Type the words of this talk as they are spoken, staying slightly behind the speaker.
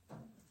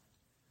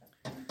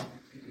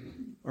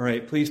All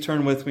right, please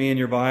turn with me in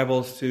your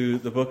Bibles to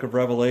the book of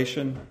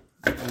Revelation.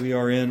 We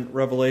are in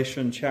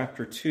Revelation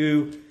chapter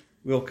 2.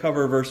 We'll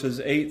cover verses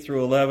 8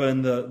 through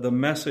 11, the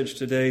message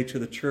today to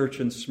the church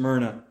in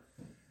Smyrna.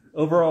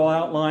 Overall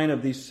outline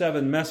of these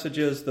 7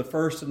 messages, the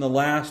first and the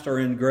last are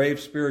in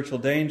grave spiritual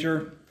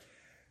danger.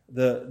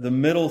 The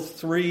middle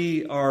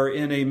 3 are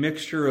in a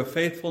mixture of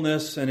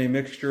faithfulness and a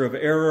mixture of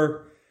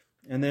error.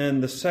 And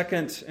then the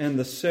second and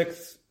the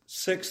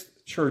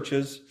sixth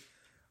churches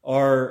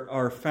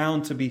are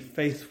found to be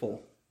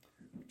faithful,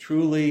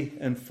 truly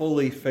and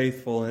fully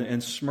faithful.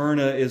 And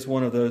Smyrna is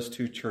one of those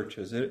 2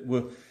 churches.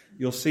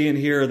 You'll see in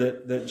here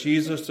that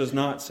Jesus does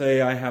not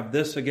say, I have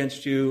this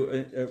against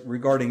you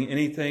regarding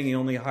anything. He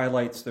only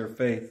highlights their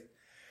faith.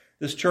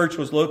 This church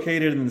was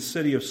located in the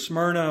city of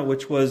Smyrna,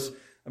 which was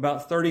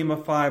about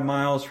 35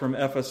 miles from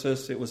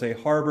Ephesus. It was a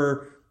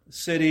harbor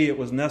city. It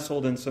was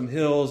nestled in some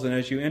hills. And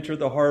as you entered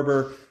the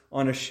harbor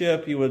on a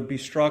ship, you would be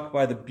struck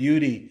by the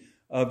beauty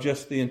of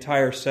just the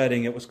entire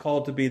setting. It was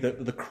called to be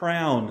the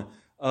crown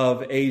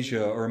of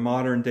Asia, or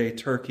modern-day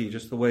Turkey,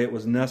 just the way it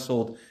was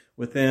nestled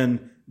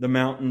within the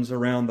mountains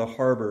around the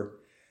harbor.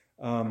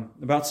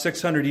 About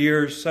 700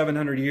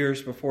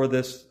 years before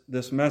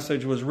this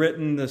message was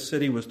written, the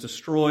city was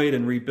destroyed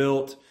and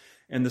rebuilt,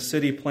 and the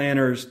city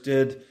planners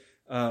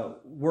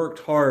worked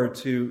hard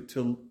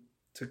to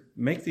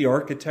make the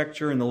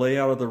architecture and the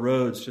layout of the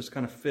roads just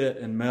kind of fit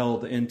and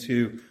meld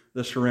into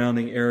the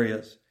surrounding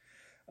areas.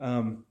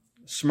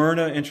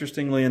 Smyrna,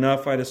 interestingly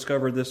enough, I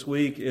discovered this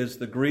week, is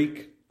the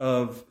Greek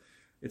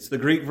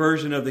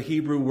version of the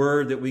Hebrew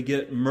word that we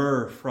get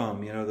myrrh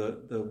from. You know,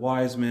 the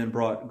wise men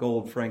brought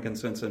gold,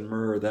 frankincense, and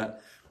myrrh,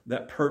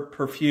 that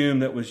perfume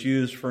that was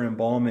used for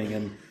embalming,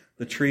 and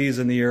the trees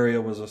in the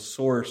area was a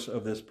source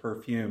of this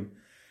perfume.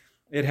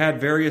 It had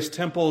various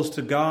temples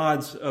to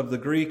gods of the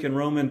Greek and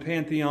Roman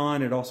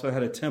pantheon. It also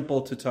had a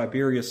temple to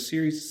Tiberius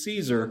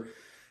Caesar,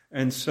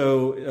 and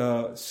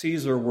so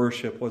Caesar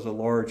worship was a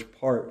large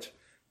part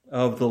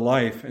of the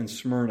life in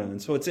Smyrna.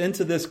 And so it's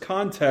into this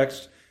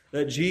context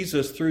that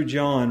Jesus, through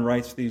John,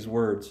 writes these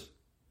words.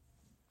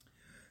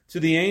 To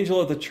the angel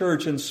of the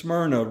church in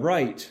Smyrna,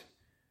 write,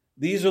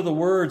 these are the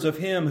words of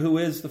him who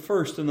is the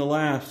first and the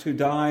last, who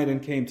died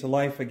and came to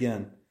life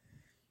again.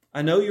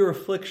 I know your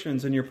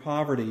afflictions and your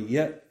poverty,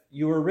 yet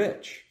you are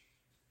rich.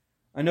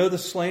 I know the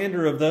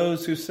slander of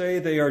those who say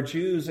they are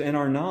Jews and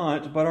are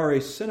not, but are a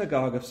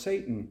synagogue of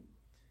Satan.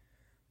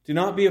 Do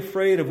not be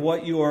afraid of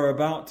what you are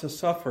about to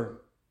suffer.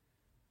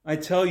 I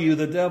tell you,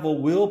 the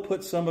devil will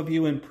put some of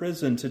you in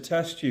prison to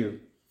test you,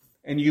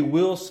 and you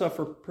will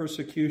suffer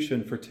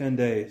persecution for 10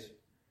 days.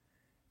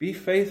 Be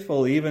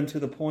faithful even to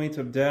the point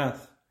of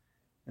death,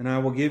 and I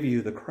will give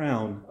you the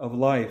crown of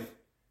life.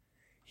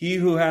 He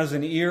who has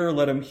an ear,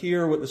 let him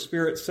hear what the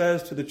Spirit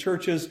says to the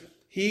churches.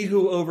 He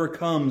who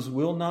overcomes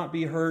will not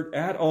be hurt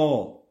at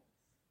all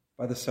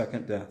by the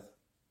second death.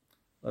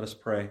 Let us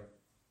pray.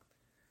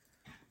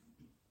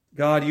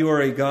 God, you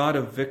are a God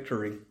of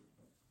victory.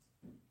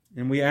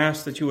 And we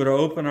ask that you would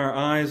open our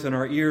eyes and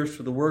our ears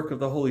to the work of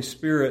the Holy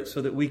Spirit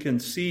so that we can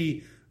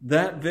see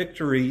that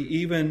victory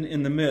even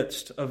in the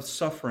midst of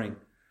suffering,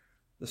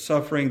 the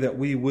suffering that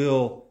we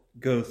will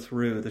go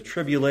through, the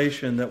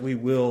tribulation that we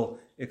will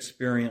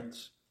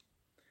experience.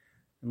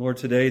 And Lord,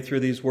 today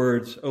through these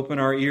words, open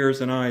our ears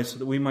and eyes so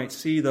that we might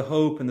see the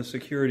hope and the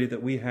security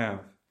that we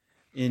have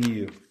in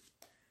you.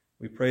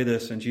 We pray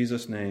this in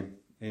Jesus' name.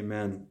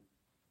 Amen.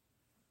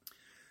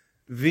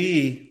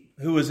 V,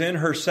 who was in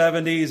her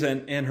 70s,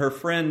 and her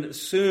friend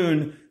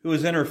Soon, who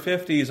was in her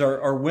 50s,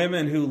 are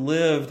women who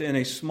lived in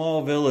a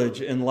small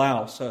village in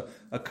Laos,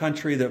 a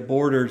country that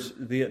borders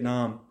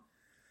Vietnam.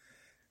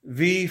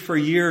 V, for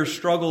years,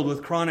 struggled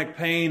with chronic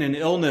pain and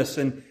illness,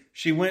 and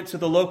she went to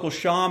the local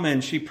shaman.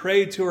 She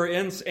prayed to her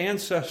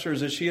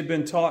ancestors as she had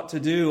been taught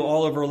to do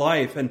all of her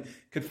life, and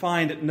could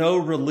find no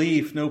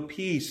relief, no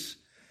peace.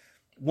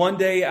 One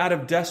day, out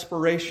of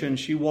desperation,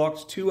 she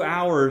walked 2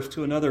 hours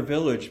to another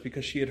village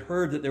because she had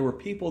heard that there were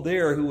people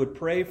there who would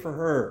pray for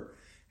her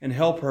and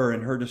help her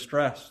in her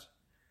distress.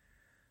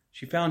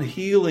 She found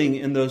healing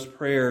in those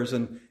prayers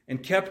and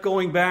kept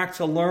going back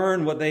to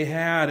learn what they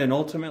had, and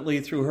ultimately,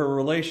 through her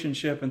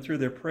relationship and through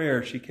their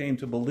prayer, she came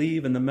to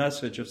believe in the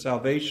message of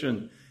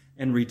salvation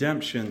and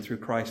redemption through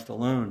Christ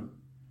alone.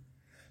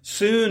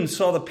 Soon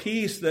saw the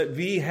peace that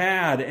V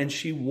had, and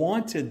she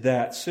wanted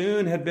that.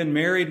 Soon had been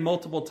married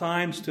multiple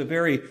times to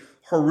very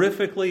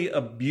horrifically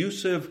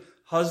abusive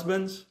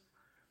husbands.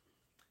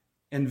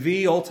 And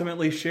V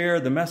ultimately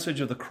shared the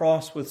message of the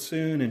cross with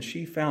Soon, and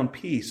she found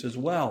peace as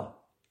well.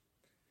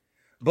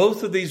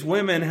 Both of these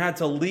women had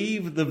to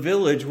leave the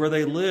village where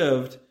they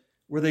lived,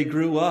 where they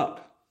grew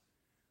up.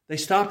 They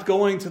stopped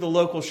going to the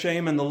local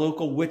shaman, the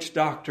local witch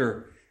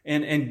doctor,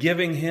 and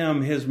giving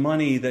him his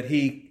money that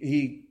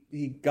he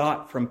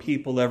got from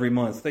people every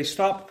month. They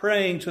stopped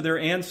praying to their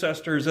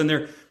ancestors,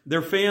 and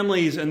their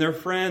families and their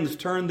friends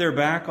turned their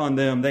back on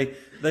them. They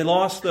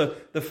lost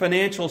the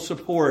financial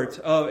support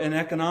and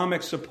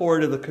economic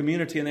support of the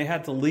community, and they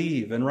had to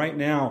leave. And right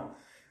now,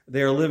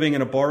 They are living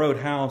in a borrowed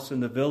house in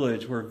the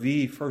village where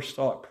V first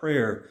sought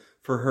prayer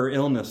for her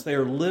illness. They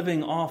are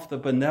living off the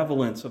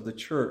benevolence of the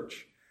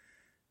church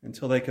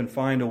until they can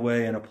find a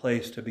way and a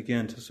place to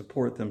begin to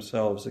support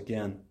themselves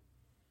again.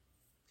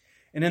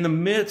 And in the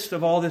midst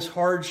of all this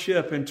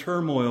hardship and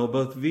turmoil,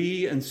 both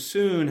V and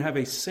Soon have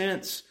a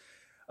sense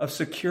of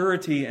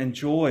security and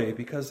joy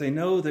because they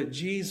know that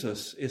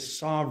Jesus is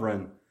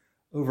sovereign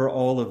over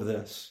all of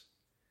this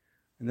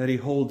and that he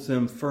holds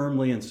them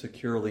firmly and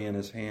securely in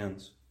his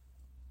hands.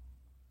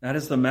 That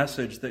is the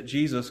message that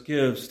Jesus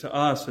gives to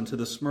us and to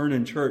the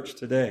Smyrna church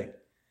today.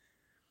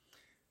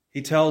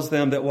 He tells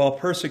them that while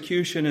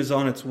persecution is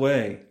on its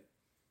way,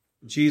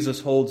 Jesus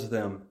holds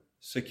them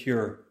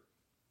secure.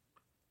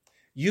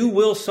 You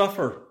will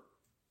suffer.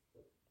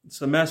 It's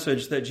the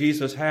message that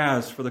Jesus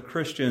has for the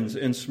Christians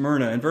in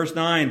Smyrna. In verse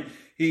 9,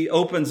 he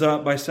opens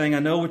up by saying, I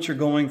know what you're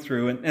going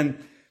through.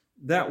 And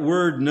that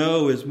word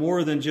know is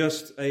more than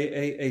just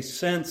a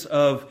sense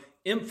of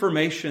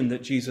information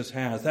that Jesus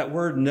has. That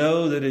word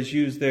know that is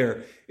used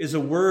there is a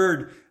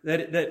word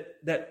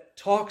that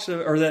talks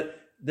or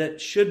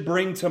that should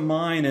bring to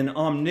mind an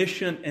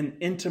omniscient and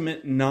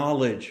intimate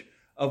knowledge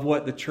of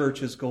what the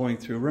church is going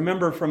through.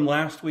 Remember from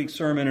last week's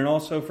sermon and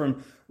also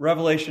from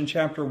Revelation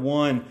chapter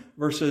 1,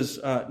 verses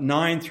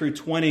 9 through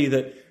 20,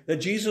 that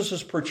Jesus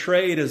is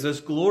portrayed as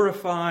this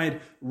glorified,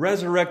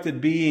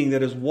 resurrected being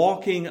that is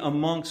walking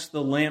amongst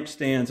the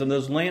lampstands, and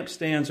those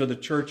lampstands are the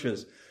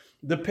churches.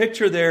 The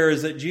picture there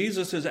is that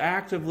Jesus is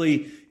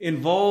actively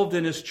involved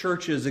in his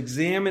churches,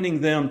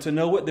 examining them to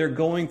know what they're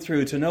going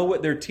through, to know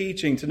what they're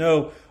teaching, to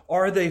know,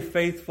 are they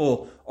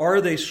faithful?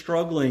 Are they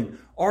struggling?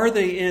 Are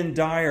they in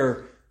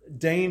dire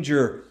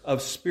danger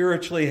of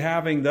spiritually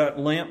having that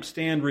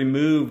lampstand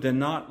removed and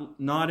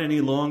not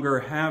any longer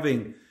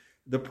having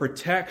the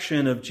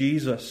protection of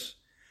Jesus?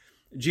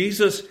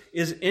 Jesus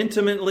is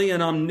intimately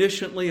and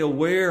omnisciently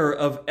aware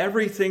of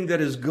everything that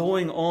is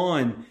going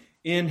on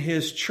in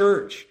his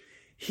church.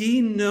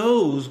 He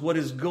knows what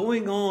is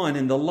going on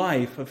in the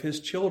life of his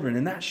children,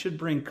 and that should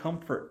bring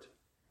comfort.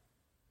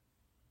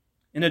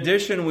 In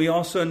addition, we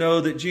also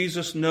know that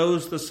Jesus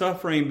knows the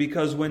suffering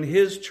because when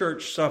his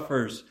church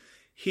suffers,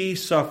 he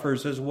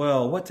suffers as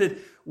well. What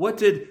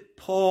did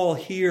Paul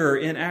hear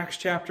in Acts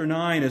chapter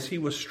 9 as he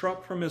was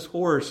struck from his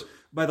horse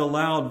by the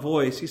loud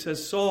voice? He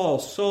says, Saul,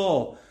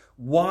 Saul,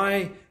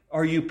 why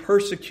are you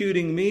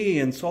persecuting me?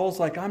 And Saul's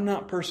like, I'm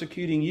not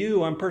persecuting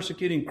you, I'm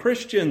persecuting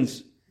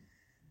Christians.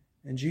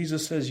 And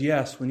Jesus says,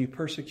 yes, when you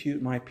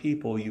persecute my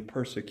people, you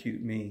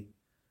persecute me.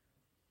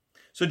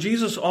 So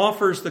Jesus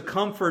offers the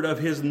comfort of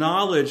his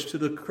knowledge to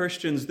the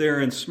Christians there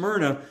in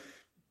Smyrna,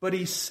 but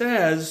he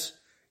says,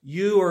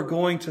 you are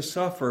going to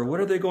suffer.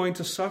 What are they going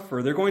to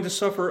suffer? They're going to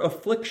suffer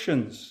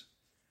afflictions.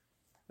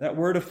 That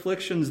word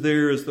afflictions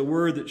there is the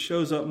word that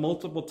shows up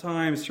multiple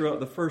times throughout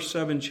the first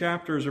 7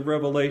 chapters of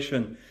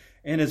Revelation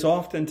and is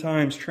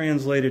oftentimes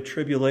translated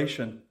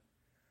tribulation.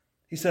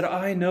 He said,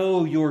 I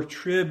know your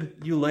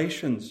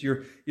tribulations,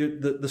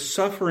 the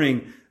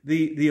suffering,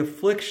 the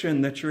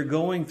affliction that you're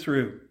going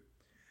through.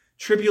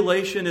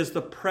 Tribulation is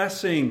the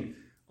pressing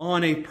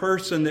on a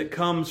person that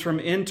comes from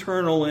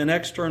internal and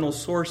external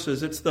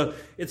sources. It's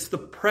the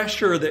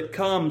pressure that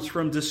comes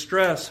from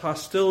distress,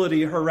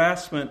 hostility,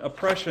 harassment,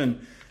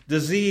 oppression,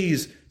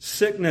 disease,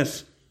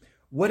 sickness,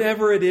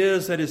 whatever it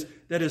is that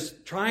is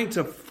trying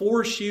to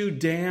force you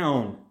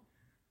down.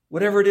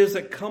 Whatever it is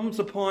that comes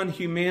upon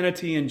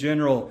humanity in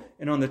general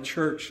and on the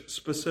church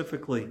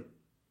specifically.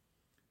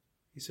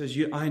 He says,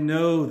 I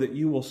know that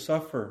you will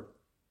suffer.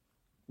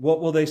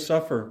 What will they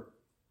suffer?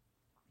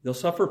 They'll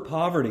suffer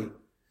poverty.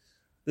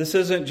 This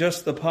isn't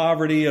just the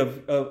poverty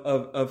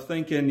of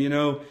thinking,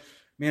 man,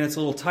 it's a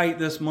little tight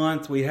this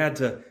month. We had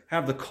to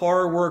have the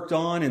car worked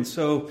on, and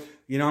so,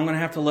 I'm going to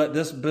have to let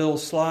this bill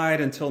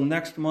slide until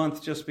next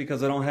month just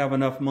because I don't have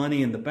enough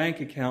money in the bank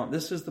account.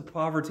 This is the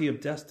poverty of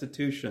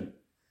destitution.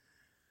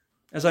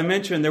 As I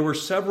mentioned, there were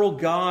several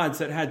gods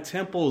that had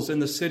temples in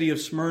the city of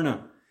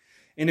Smyrna.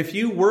 And if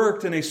you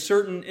worked in a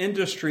certain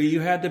industry, you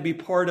had to be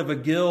part of a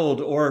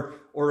guild or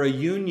a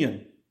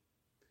union.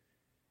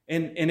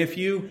 And if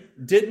you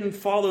didn't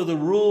follow the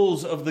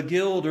rules of the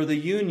guild or the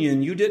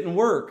union, you didn't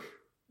work.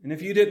 And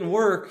if you didn't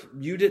work,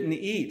 you didn't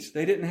eat.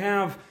 They didn't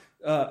have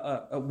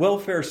a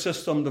welfare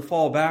system to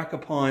fall back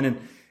upon.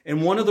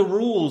 And one of the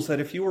rules that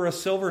if you were a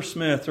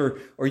silversmith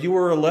or you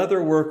were a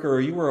leather worker or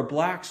you were a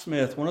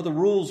blacksmith, one of the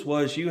rules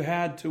was you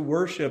had to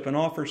worship and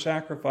offer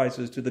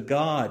sacrifices to the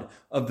god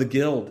of the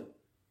guild.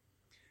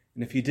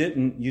 And if you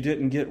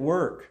didn't get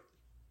work.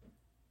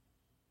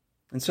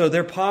 And so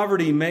their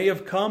poverty may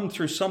have come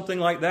through something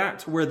like that,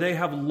 to where they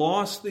have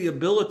lost the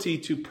ability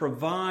to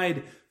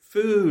provide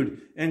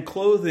food and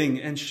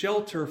clothing and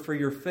shelter for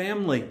your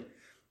family.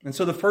 And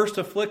so the first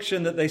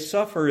affliction that they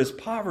suffer is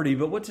poverty.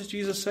 But what does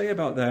Jesus say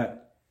about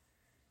that?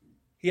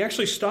 He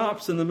actually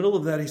stops in the middle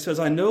of that. He says,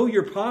 I know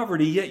your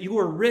poverty, yet you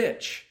are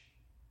rich.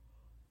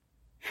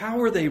 How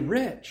are they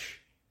rich?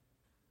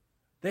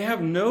 They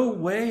have no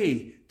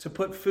way to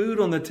put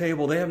food on the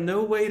table. They have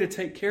no way to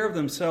take care of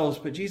themselves.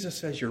 But Jesus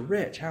says, you're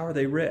rich. How are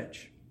they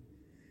rich?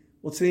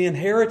 Well, it's the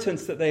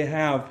inheritance that they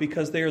have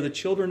because they are the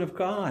children of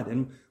God.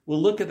 And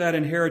we'll look at that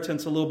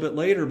inheritance a little bit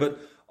later. But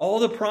all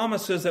the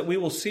promises that we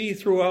will see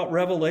throughout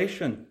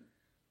Revelation,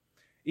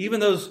 even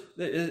those,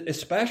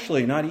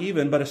 especially, not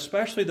even, but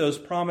especially those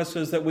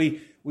promises that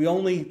we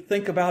only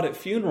think about at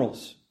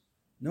funerals.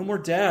 No more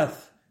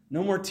death,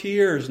 no more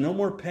tears, no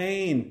more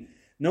pain,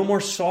 no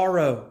more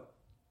sorrow.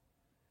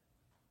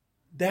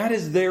 That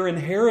is their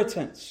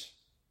inheritance.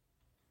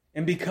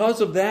 And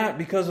because of that,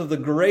 because of the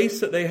grace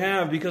that they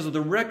have, because of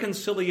the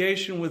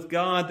reconciliation with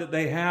God that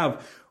they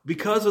have,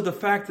 because of the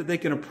fact that they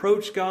can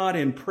approach God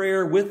in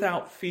prayer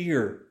without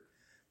fear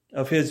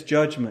of His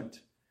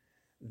judgment,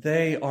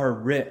 they are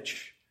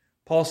rich.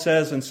 Paul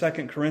says in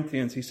 2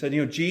 Corinthians, he said,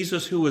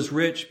 Jesus who was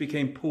rich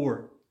became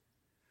poor,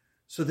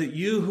 so that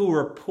you who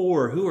are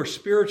poor, who are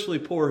spiritually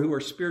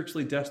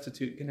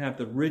destitute, can have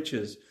the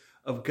riches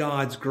of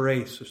God's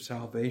grace of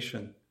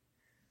salvation.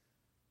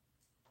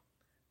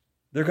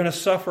 They're going to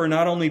suffer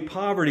not only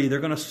poverty,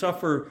 they're going to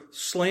suffer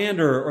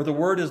slander, or the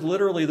word is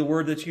literally the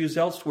word that's used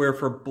elsewhere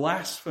for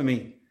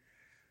blasphemy.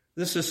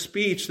 This is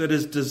speech that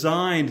is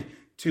designed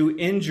to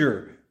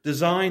injure,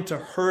 designed to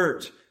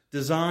hurt,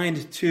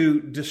 designed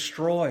to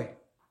destroy.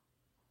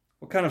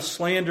 What kind of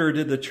slander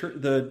did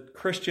the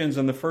Christians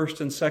in the 1st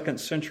and 2nd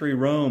century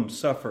Rome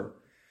suffer?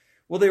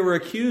 Well, they were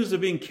accused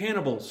of being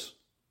cannibals.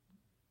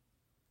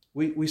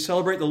 We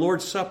celebrate the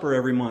Lord's Supper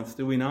every month,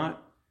 do we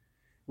not?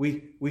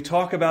 We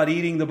talk about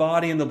eating the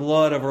body and the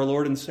blood of our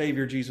Lord and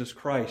Savior Jesus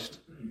Christ.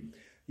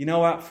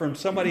 From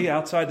somebody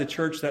outside the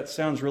church, that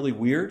sounds really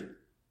weird.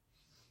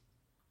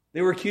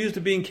 They were accused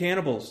of being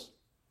cannibals.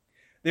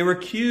 They were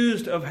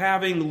accused of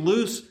having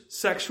loose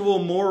sexual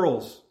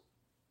morals.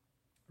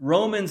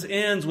 Romans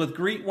ends with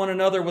greet one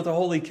another with a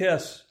holy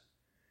kiss.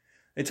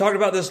 They talked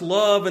about this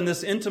love and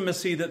this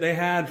intimacy that they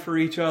had for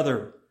each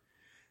other.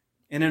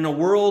 And in a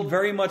world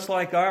very much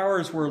like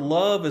ours, where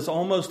love is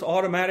almost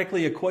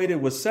automatically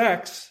equated with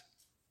sex,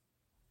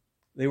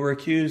 they were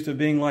accused of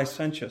being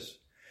licentious.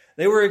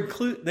 They were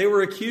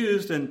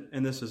accused,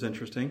 and this is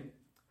interesting,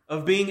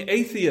 of being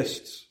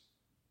atheists.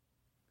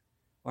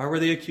 Why were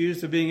they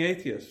accused of being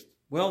atheists?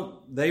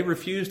 Well, they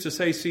refused to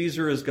say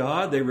Caesar is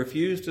God. They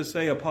refused to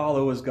say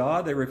Apollo is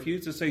God. They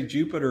refused to say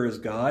Jupiter is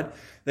God.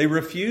 They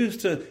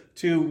refused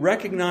to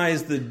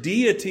recognize the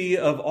deity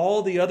of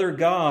all the other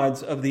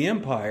gods of the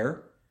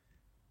empire.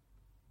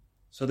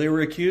 So they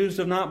were accused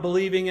of not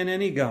believing in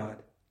any God.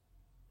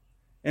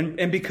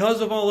 And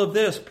because of all of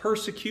this,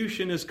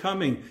 persecution is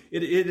coming.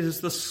 It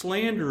is the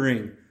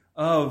slandering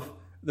of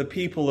the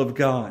people of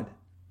God.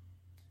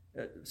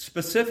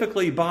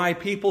 Specifically by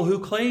people who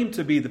claim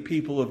to be the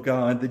people of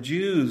God, the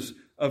Jews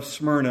of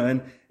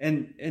Smyrna.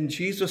 And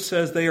Jesus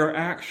says they are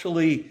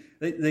actually,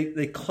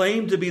 they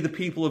claim to be the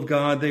people of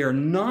God. They are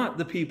not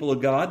the people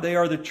of God. They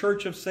are the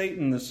church of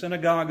Satan, the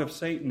synagogue of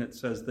Satan, it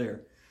says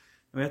there.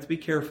 We have to be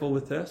careful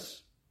with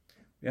this.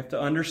 We have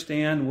to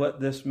understand what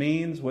this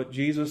means, what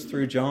Jesus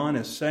through John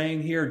is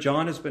saying here.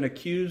 John has been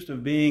accused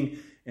of being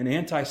an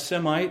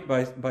anti-Semite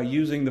by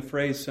using the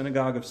phrase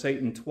synagogue of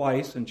Satan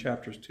twice in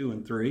chapters 2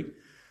 and 3. A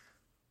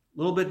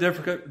little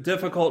bit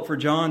difficult for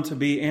John to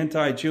be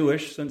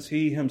anti-Jewish since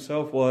he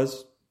himself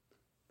was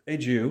a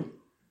Jew.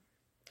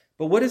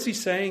 But what is he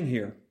saying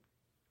here?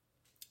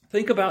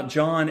 Think about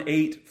John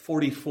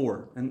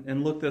 8:44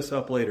 and look this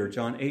up later,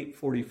 John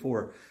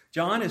 8:44.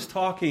 John is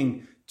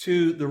talking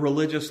to the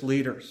religious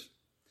leaders.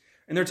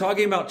 And they're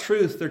talking about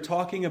truth. They're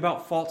talking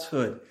about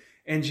falsehood.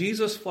 And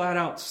Jesus flat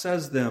out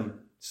says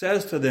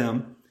to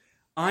them,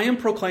 I am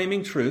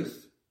proclaiming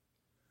truth.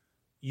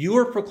 You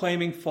are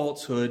proclaiming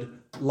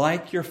falsehood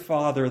like your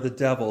father, the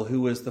devil,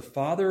 who is the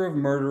father of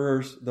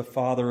murderers, the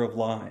father of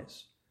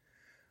lies.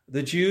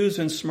 The Jews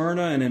in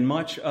Smyrna and in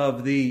much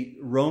of the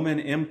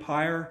Roman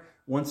Empire,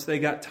 once they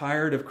got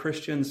tired of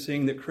Christians,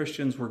 seeing that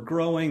Christians were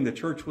growing, the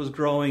church was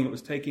growing, it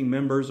was taking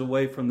members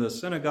away from the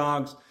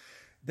synagogues,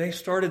 they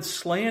started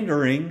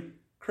slandering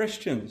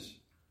Christians.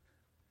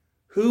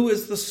 Who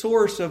is the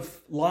source of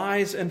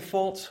lies and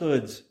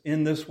falsehoods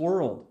in this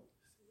world?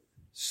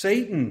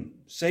 Satan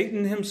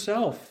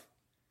himself.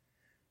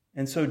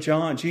 And so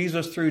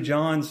Jesus through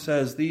John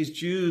says these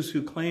Jews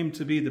who claim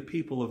to be the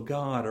people of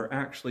God are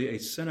actually a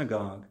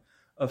synagogue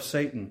of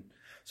Satan.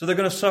 So they're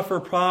going to suffer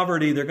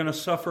poverty, they're going to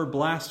suffer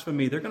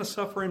blasphemy, they're going to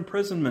suffer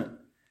imprisonment.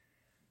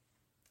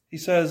 He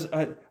says,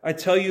 I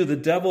tell you, the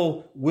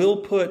devil will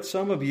put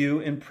some of you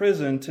in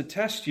prison to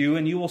test you,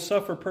 and you will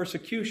suffer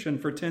persecution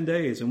for 10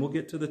 days. And we'll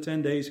get to the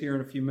 10 days here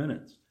in a few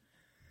minutes.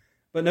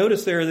 But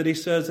notice there that he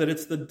says that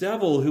it's the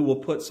devil who will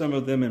put some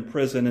of them in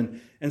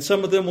prison, and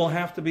some of them will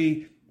have to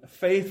be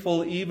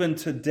faithful even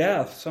to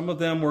death. Some of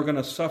them were going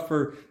to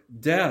suffer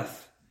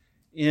death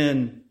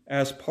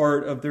as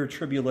part of their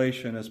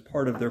tribulation, as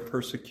part of their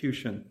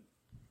persecution.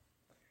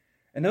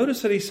 And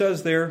notice that he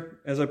says there,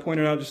 as I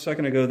pointed out just a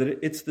second ago, that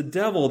it's the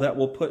devil that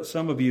will put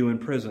some of you in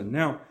prison.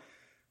 Now,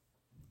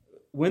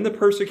 when the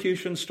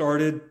persecution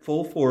started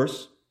full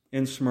force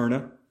in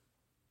Smyrna,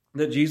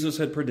 that Jesus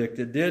had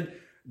predicted, did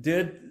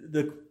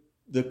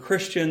the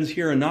Christians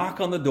hear a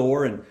knock on the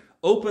door and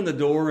opened the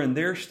door, and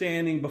there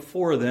standing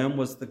before them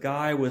was the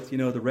guy with,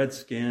 the red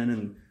skin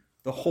and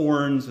the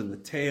horns and the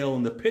tail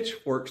and the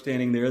pitchfork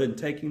standing there and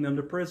taking them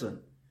to prison.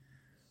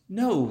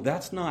 No,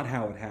 that's not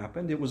how it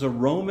happened. It was a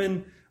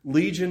Roman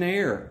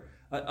legionnaire,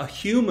 a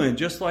human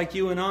just like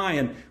you and I.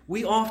 And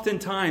we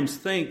oftentimes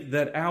think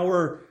that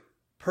our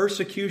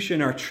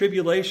persecution, our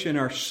tribulation,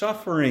 our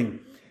suffering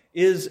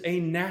is a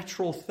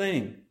natural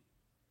thing.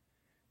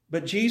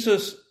 But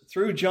Jesus,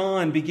 through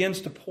John,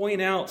 begins to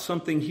point out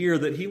something here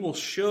that he will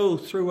show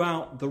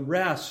throughout the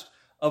rest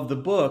of the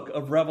book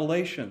of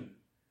Revelation.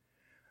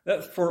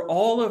 That for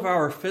all of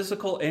our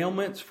physical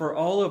ailments, for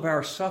all of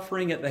our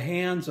suffering at the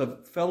hands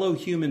of fellow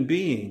human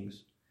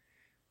beings,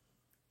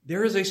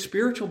 there is a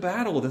spiritual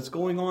battle that's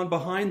going on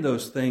behind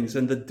those things,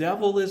 and the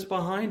devil is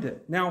behind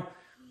it. Now,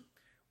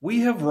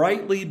 we have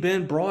rightly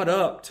been brought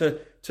up to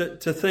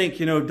think,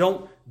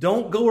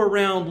 don't go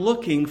around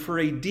looking for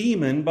a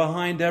demon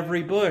behind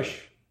every bush.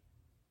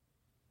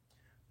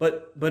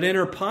 But in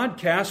her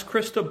podcast,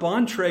 Krista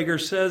Bontrager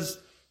says,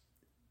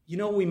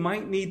 we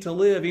might need to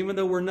live, even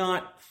though we're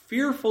not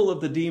fearful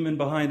of the demon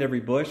behind every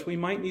bush, we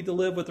might need to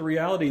live with the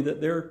reality that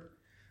there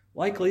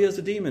likely is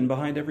a demon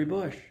behind every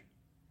bush.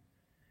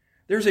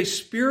 There's a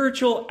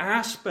spiritual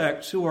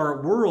aspect to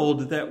our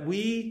world that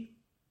we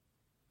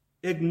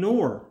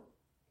ignore,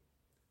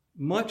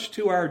 much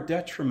to our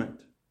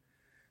detriment.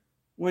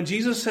 When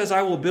Jesus says,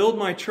 I will build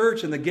my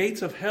church and the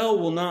gates of hell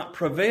will not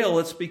prevail,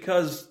 it's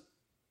because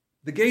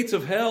the gates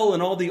of hell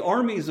and all the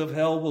armies of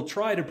hell will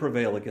try to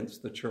prevail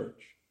against the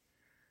church.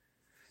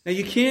 Now,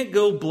 you can't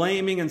go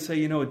blaming and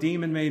say, a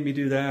demon made me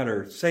do that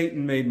or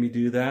Satan made me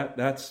do that.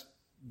 That's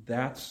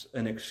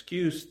an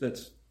excuse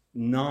that's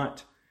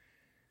not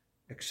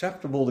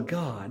acceptable to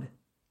God.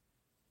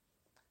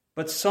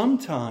 But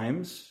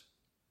sometimes,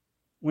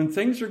 when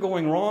things are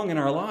going wrong in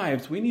our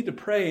lives, we need to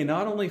pray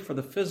not only for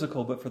the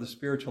physical, but for the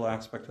spiritual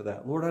aspect of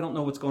that. Lord, I don't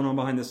know what's going on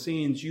behind the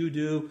scenes. You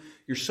do.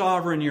 You're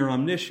sovereign. You're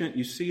omniscient.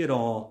 You see it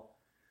all.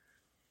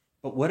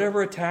 But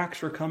whatever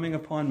attacks are coming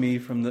upon me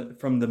from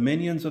the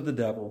minions of the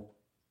devil,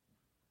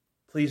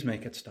 please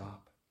make it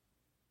stop.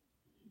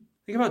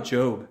 Think about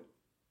Job.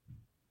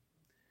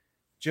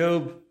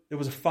 Job, there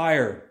was a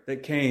fire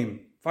that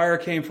came. Fire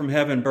came from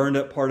heaven, burned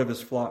up part of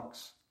his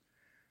flocks.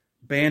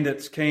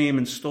 Bandits came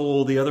and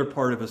stole the other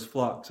part of his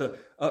flocks.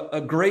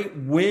 A great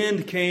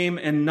wind came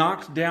and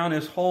knocked down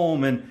his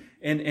home, and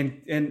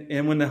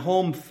when the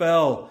home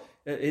fell,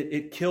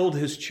 it killed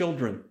his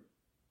children.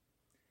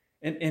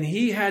 And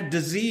he had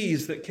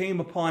disease that came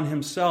upon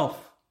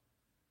himself.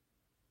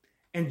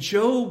 And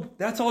Job,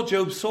 that's all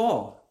Job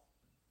saw.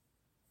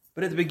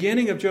 But at the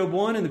beginning of Job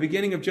 1 and the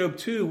beginning of Job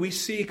 2, we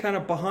see kind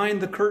of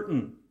behind the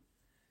curtain.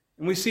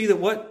 And we see that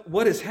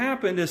what has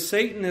happened is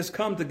Satan has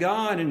come to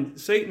God and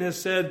Satan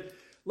has said,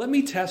 let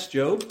me test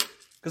Job,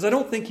 because I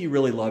don't think he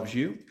really loves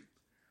you.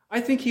 I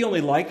think he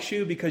only likes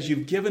you because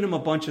you've given him a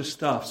bunch of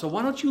stuff. So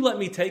why don't you let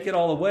me take it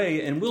all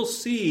away and we'll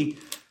see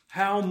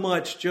how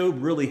much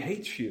Job really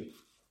hates you.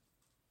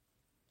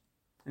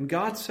 And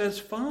God says,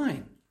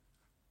 fine,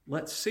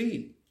 let's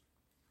see.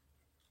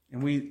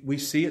 And we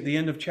see at the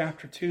end of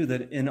chapter 2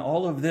 that in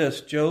all of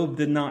this, Job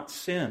did not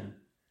sin.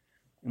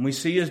 And we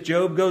see as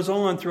Job goes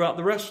on throughout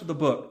the rest of the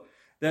book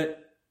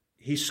that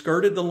he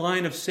skirted the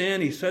line of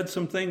sin. He said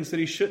some things that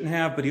he shouldn't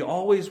have, but he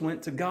always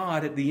went to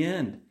God at the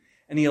end.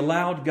 And he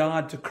allowed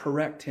God to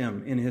correct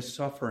him in his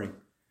suffering.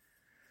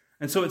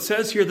 And so it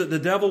says here that the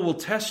devil will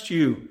test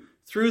you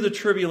through the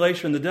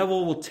tribulation. The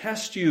devil will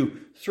test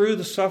you through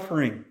the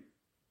suffering.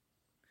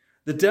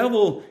 The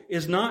devil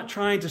is not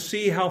trying to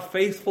see how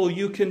faithful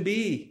you can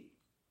be.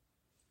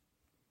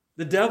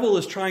 The devil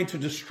is trying to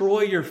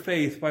destroy your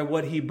faith by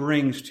what he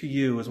brings to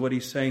you, is what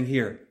he's saying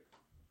here.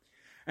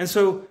 And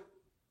so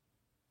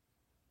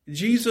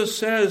Jesus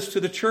says to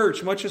the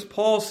church, much as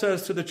Paul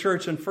says to the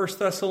church in 1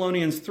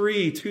 Thessalonians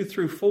 3, 2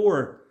 through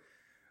 4,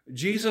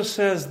 Jesus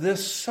says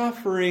this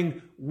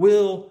suffering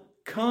will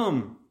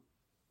come.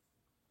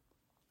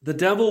 The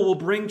devil will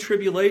bring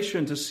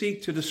tribulation to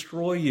seek to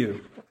destroy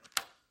you.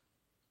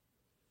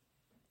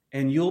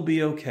 And you'll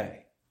be okay.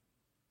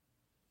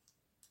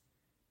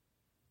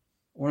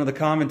 One of the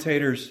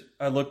commentators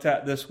I looked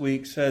at this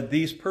week said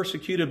these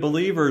persecuted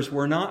believers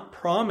were not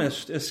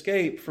promised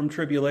escape from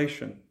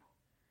tribulation.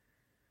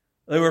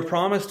 They were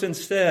promised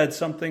instead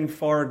something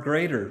far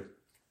greater,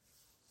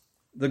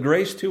 the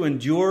grace to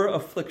endure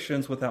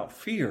afflictions without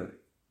fear,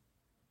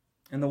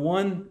 and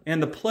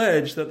the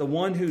pledge that the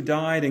one who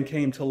died and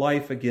came to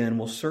life again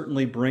will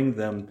certainly bring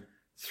them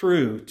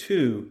through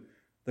to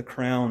the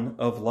crown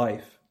of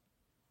life.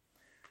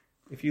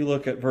 If you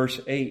look at verse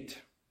 8,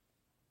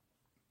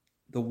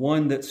 the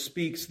one that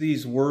speaks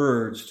these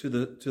words to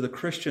the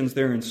Christians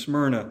there in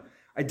Smyrna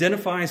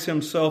identifies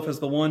himself as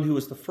the one who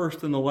was the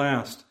first and the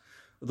last,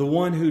 the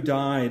one who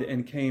died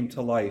and came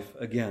to life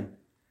again.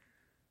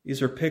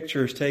 These are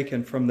pictures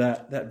taken from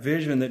that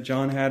vision that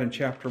John had in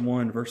chapter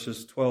 1,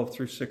 verses 12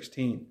 through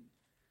 16,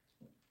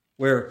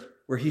 where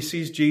he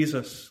sees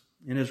Jesus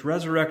in his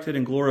resurrected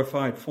and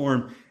glorified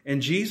form.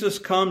 And Jesus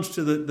comes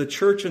to the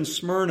church in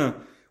Smyrna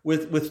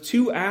with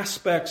two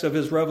aspects of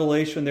his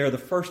revelation there, the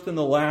first and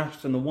the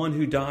last, and the one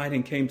who died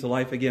and came to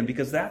life again,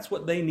 because that's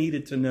what they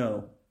needed to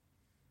know.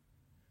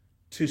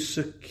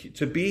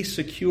 To be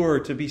secure,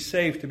 to be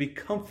safe, to be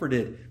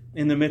comforted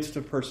in the midst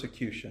of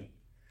persecution.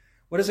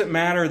 What does it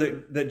matter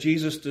that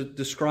Jesus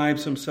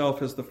describes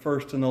himself as the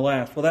first and the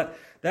last? Well,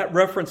 that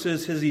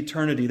references his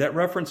eternity. That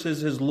references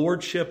his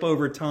lordship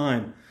over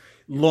time.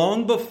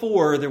 Long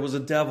before there was a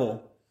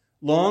devil,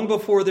 long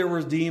before there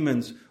were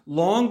demons,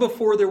 long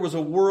before there was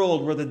a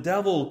world where the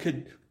devil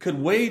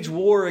could wage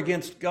war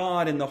against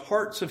God in the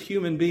hearts of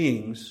human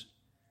beings,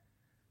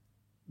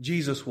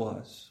 Jesus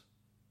was.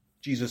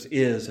 Jesus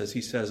is, as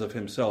he says of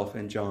himself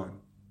in John.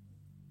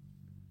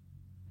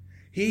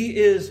 He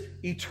is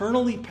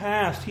eternally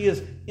past. He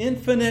is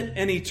infinite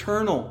and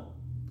eternal.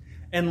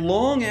 And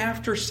long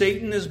after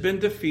Satan has been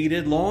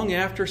defeated, long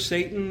after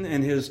Satan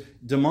and his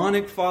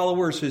demonic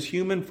followers, his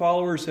human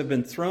followers have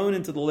been thrown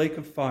into the lake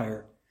of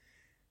fire,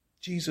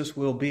 Jesus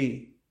will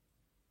be.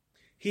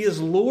 He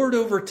is Lord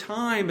over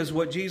time, is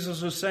what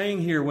Jesus was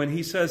saying here when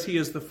he says he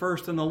is the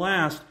first and the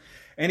last.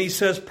 And he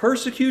says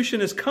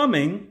persecution is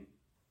coming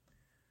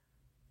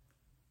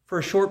for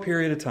a short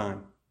period of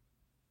time.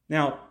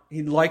 Now,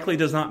 he likely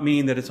does not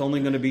mean that it's only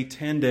going to be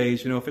 10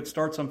 days. If it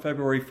starts on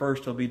February 1st,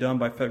 it'll be done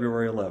by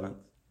February 11th.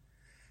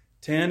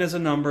 10 is a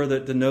number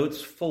that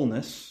denotes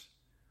fullness,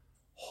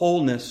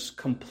 wholeness,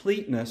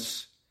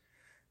 completeness.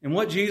 And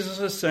what Jesus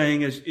is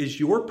saying is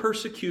your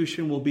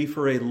persecution will be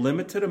for a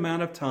limited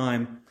amount of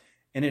time,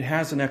 and it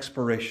has an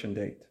expiration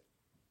date.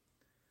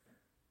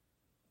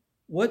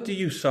 What do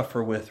you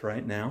suffer with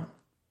right now?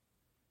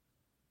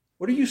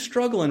 What are you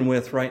struggling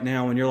with right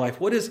now in your life?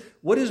 What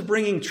is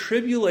bringing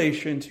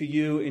tribulation to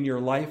you in your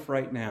life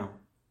right now?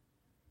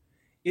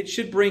 It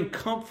should bring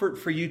comfort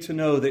for you to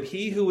know that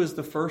he who is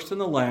the first and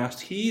the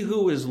last, he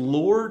who is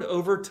Lord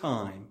over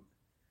time,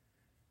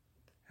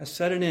 has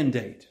set an end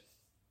date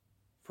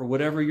for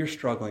whatever you're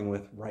struggling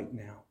with right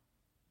now.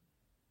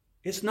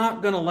 It's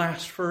not going to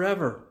last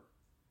forever.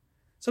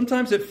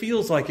 Sometimes it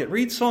feels like it.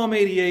 Read Psalm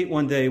 88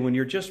 one day when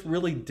you're just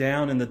really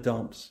down in the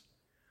dumps.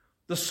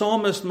 The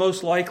psalmist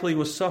most likely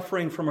was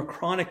suffering from a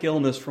chronic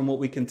illness from what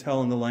we can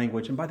tell in the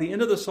language. And by the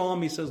end of the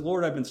psalm, he says,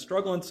 Lord, I've been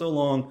struggling so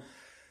long.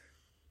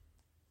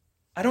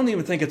 I don't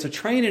even think it's a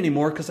train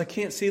anymore because I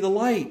can't see the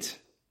light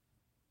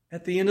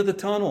at the end of the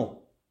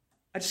tunnel.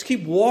 I just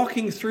keep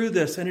walking through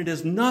this and it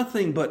is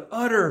nothing but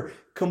utter,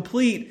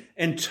 complete,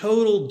 and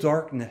total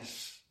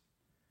darkness.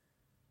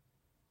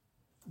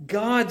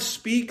 God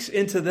speaks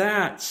into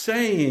that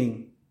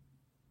saying,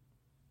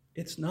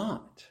 it's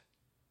not.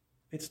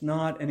 It's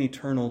not an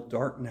eternal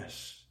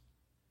darkness.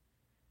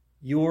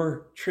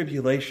 Your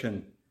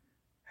tribulation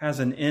has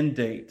an end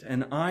date,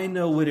 and I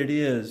know what it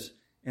is,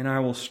 and I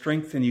will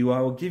strengthen you.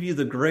 I will give you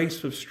the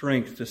grace of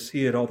strength to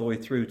see it all the way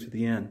through to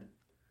the end.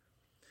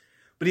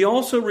 But he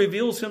also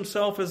reveals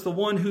himself as the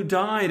one who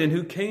died and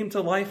who came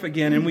to life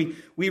again. And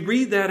we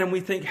read that and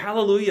we think,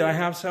 hallelujah, I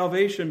have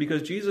salvation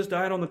because Jesus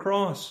died on the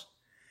cross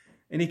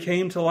and he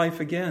came to life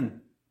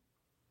again.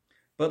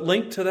 But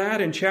linked to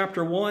that in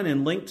chapter 1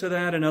 and linked to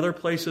that in other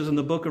places in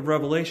the book of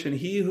Revelation,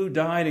 he who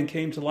died and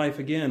came to life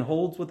again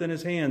holds within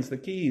his hands the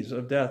keys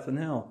of death and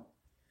hell.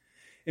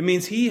 It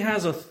means he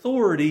has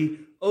authority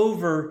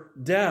over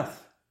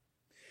death,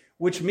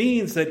 which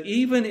means that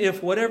even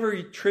if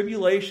whatever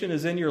tribulation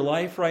is in your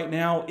life right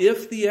now,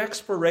 if the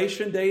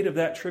expiration date of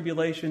that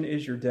tribulation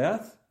is your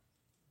death,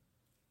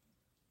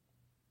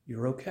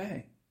 you're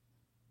okay.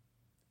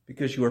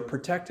 Because you are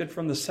protected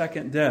from the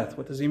second death.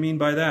 What does he mean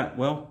by that?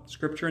 Well,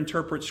 Scripture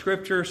interprets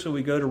Scripture, so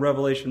we go to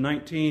Revelation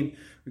 19,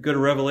 we go to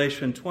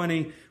Revelation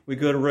 20, we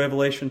go to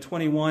Revelation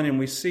 21, and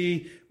we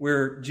see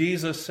where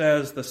Jesus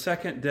says the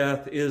second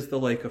death is the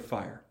lake of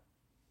fire.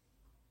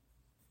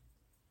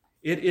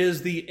 It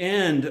is the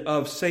end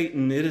of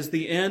Satan. It is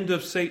the end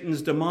of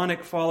Satan's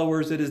demonic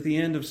followers. It is the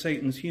end of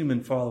Satan's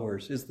human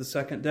followers, is the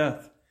second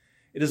death.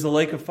 It is the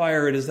lake of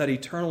fire. It is that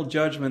eternal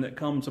judgment that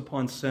comes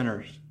upon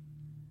sinners.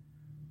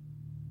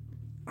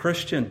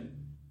 Christian,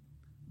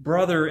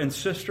 brother and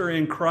sister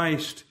in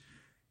Christ,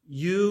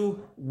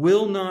 you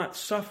will not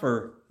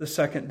suffer the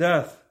second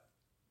death.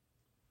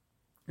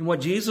 And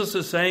what Jesus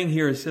is saying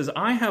here, he says,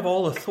 I have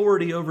all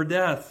authority over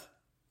death.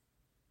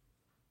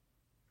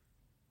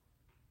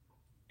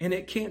 And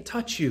it can't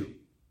touch you.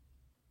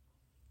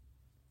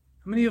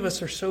 How many of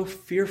us are so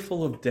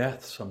fearful of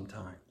death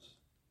sometimes?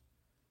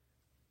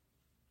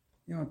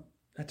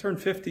 I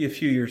turned 50 a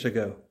few years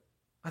ago.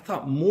 I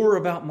thought more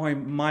about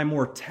my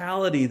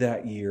mortality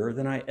that year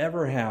than I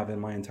ever have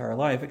in my entire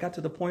life. It got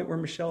to the point where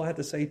Michelle had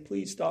to say,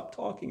 please stop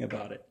talking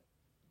about it.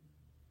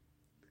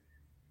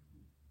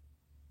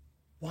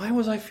 Why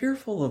was I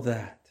fearful of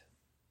that?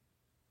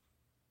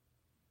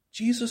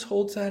 Jesus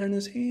holds that in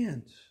his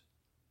hands.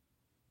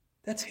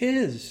 That's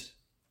his.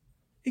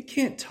 It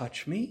can't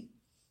touch me.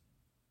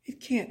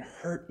 It can't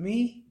hurt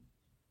me.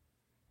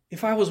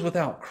 If I was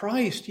without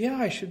Christ,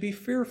 I should be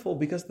fearful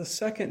because the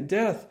second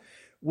death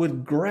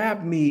would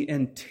grab me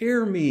and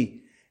tear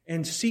me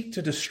and seek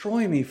to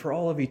destroy me for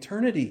all of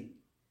eternity.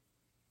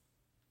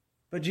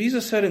 But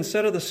Jesus said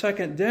instead of the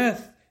second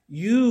death,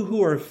 you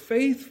who are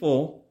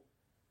faithful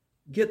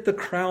get the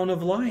crown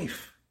of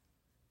life.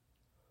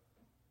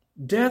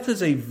 Death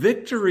is a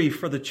victory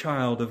for the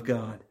child of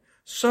God.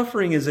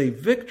 Suffering is a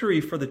victory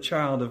for the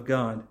child of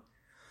God.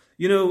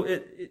 You know,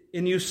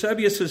 in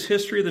Eusebius'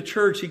 History of the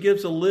Church, he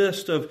gives a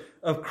list of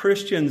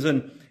Christians,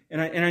 and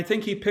I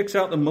think he picks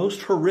out the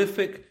most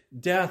horrific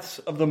deaths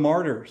of the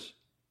martyrs.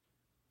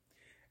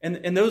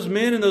 And those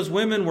men and those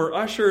women were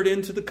ushered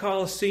into the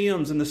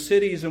Colosseums and the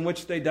cities in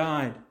which they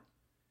died.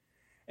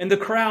 And the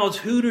crowds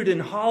hooted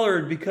and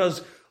hollered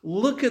because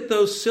look at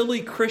those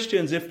silly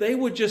Christians. If they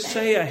would just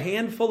say a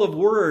handful of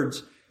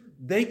words,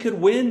 they could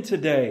win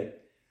today.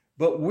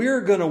 But we're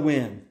going to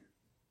win.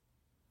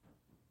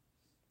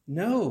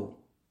 No.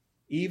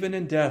 Even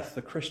in death,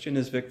 the Christian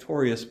is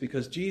victorious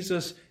because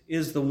Jesus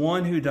is the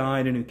one who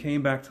died and who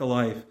came back to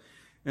life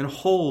and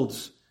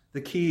holds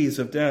the keys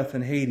of death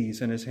and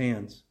Hades in his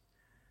hands.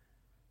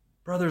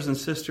 Brothers and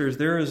sisters,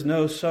 there is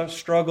no such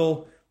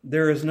struggle,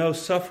 there is no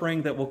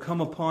suffering that will come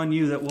upon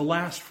you that will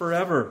last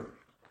forever.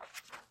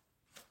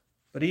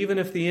 But even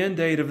if the end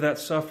date of that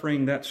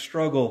suffering, that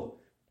struggle,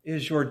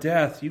 is your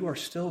death, you are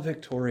still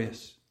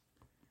victorious.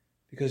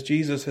 Because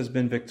Jesus has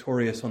been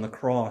victorious on the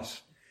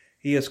cross.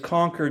 He has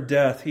conquered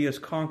death. He has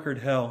conquered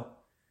hell.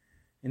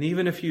 And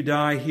even if you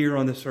die here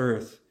on this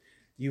earth,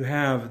 you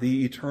have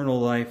the eternal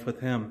life with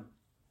Him.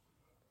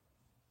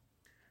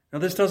 Now,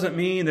 this doesn't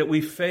mean that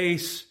we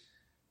face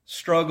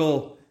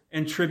struggle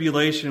and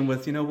tribulation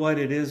with, you know what,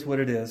 it is what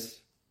it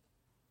is.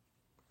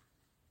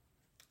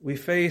 We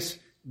face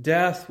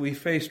death, we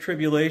face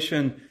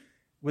tribulation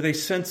with a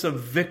sense of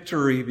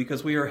victory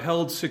because we are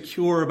held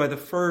secure by the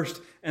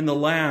first and the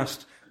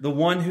last, the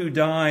one who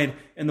died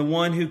and the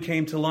one who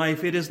came to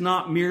life. It is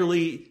not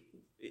merely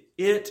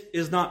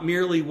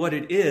what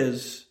it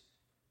is.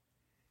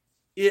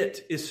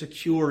 It is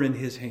secure in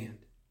His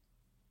hand.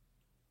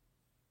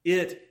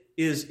 It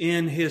is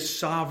in His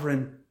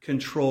sovereign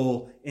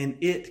control, and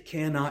it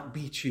cannot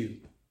beat you,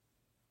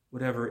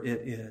 whatever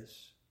it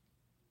is.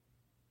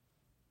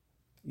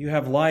 You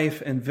have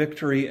life and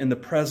victory in the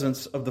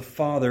presence of the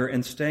Father,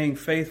 and staying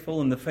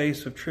faithful in the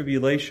face of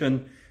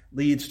tribulation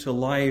leads to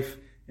life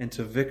and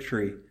to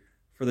victory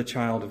for the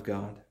child of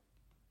God.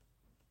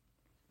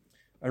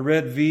 I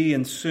read V.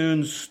 and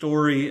Soon's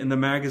story in the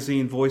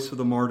magazine Voice of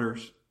the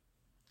Martyrs.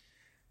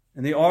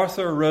 And the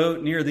author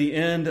wrote near the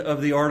end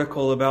of the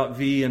article about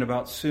V and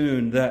about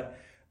Soon that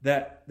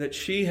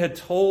she had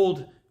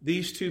told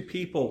these two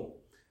people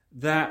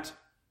that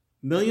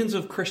millions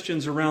of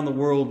Christians around the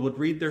world would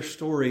read their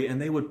story and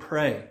they would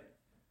pray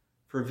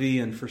for V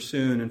and for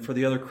Soon and for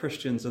the other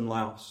Christians in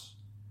Laos.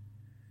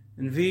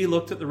 And V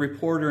looked at the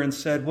reporter and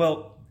said,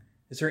 well,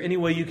 is there any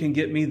way you can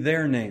get me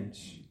their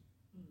names?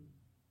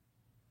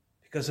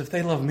 Because if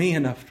they love me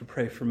enough to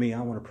pray for me,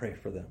 I want to pray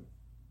for them.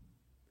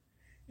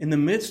 In the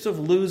midst of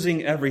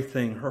losing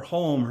everything, her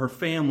home, her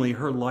family,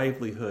 her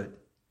livelihood,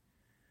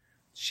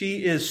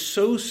 she is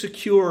so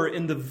secure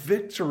in the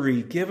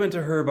victory given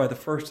to her by the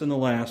first and the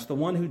last, the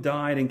one who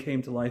died and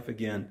came to life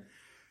again,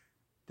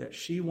 that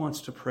she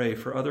wants to pray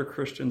for other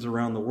Christians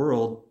around the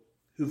world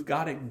who've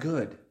got it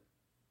good,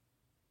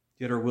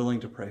 yet are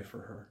willing to pray for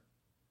her.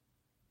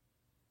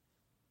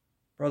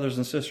 Brothers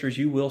and sisters,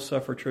 you will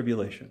suffer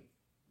tribulation.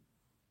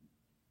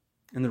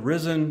 And the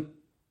risen,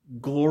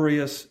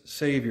 glorious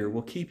Savior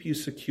will keep you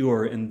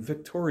secure and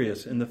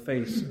victorious in the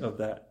face of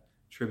that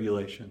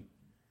tribulation.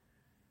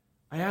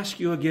 I ask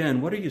you again,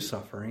 what are you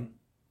suffering?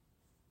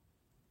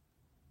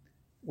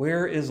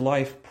 Where is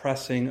life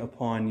pressing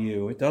upon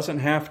you? It doesn't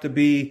have to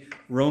be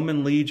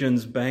Roman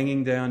legions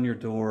banging down your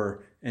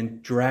door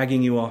and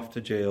dragging you off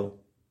to jail.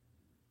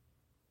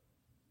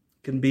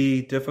 It can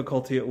be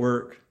difficulty at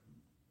work.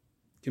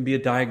 It can be a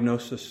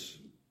diagnosis.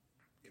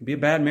 It can be a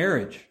bad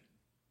marriage.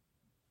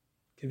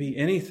 It can be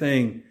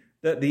anything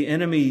that the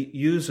enemy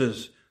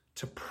uses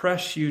to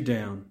press you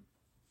down,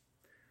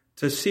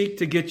 to seek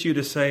to get you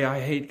to say, I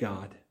hate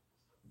God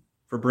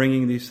for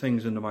bringing these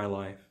things into my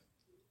life.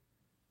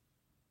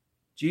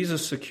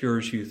 Jesus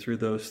secures you through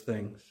those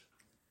things.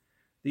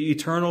 The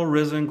eternal,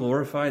 risen,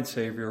 glorified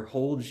Savior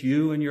holds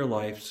you and your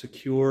life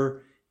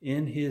secure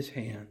in His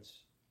hands.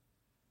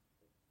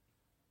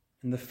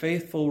 And the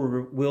faithful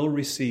will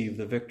receive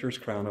the victor's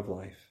crown of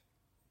life.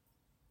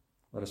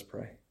 Let us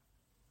pray.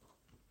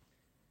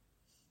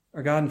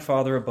 Our God and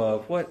Father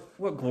above, what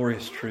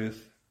glorious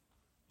truth.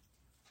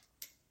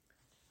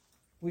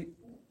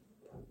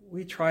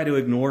 We try to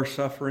ignore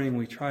suffering.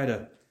 We try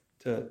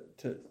to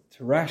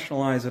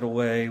rationalize it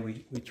away.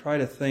 We try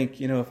to think,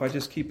 if I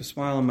just keep a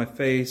smile on my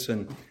face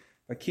and if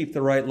I keep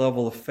the right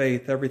level of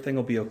faith, everything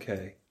will be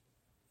okay.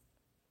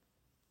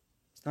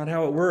 It's not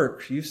how it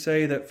works. You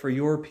say that for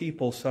your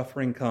people,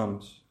 suffering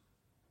comes.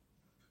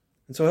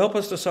 And so help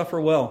us to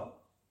suffer well.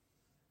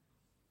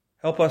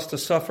 Help us to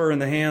suffer in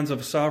the hands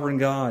of a sovereign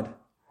God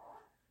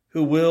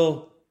who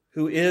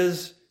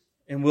is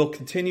and will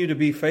continue to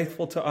be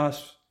faithful to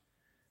us,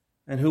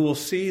 and who will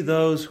see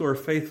those who are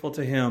faithful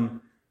to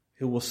Him,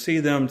 who will see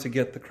them to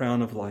get the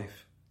crown of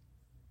life.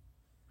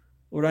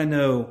 Lord, I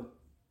know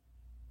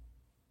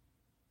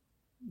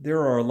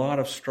there are a lot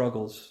of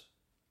struggles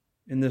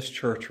in this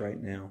church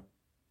right now.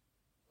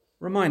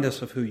 Remind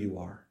us of who you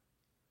are.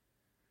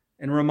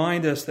 And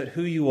remind us that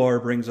who you are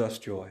brings us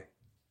joy.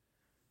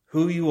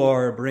 Who you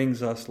are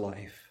brings us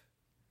life.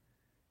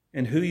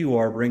 And who you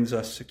are brings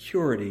us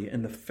security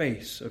in the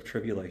face of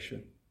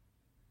tribulation.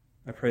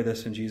 I pray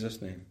this in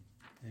Jesus' name.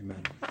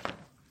 Amen.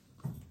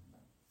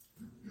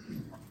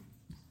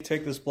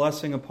 Take this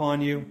blessing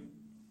upon you.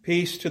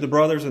 Peace to the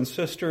brothers and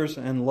sisters,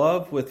 and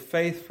love with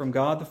faith from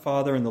God the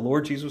Father and the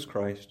Lord Jesus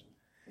Christ.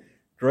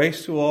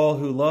 Grace to all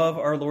who love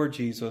our Lord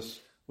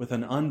Jesus with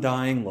an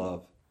undying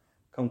love.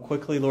 Come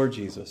quickly, Lord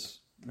Jesus.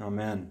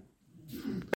 Amen.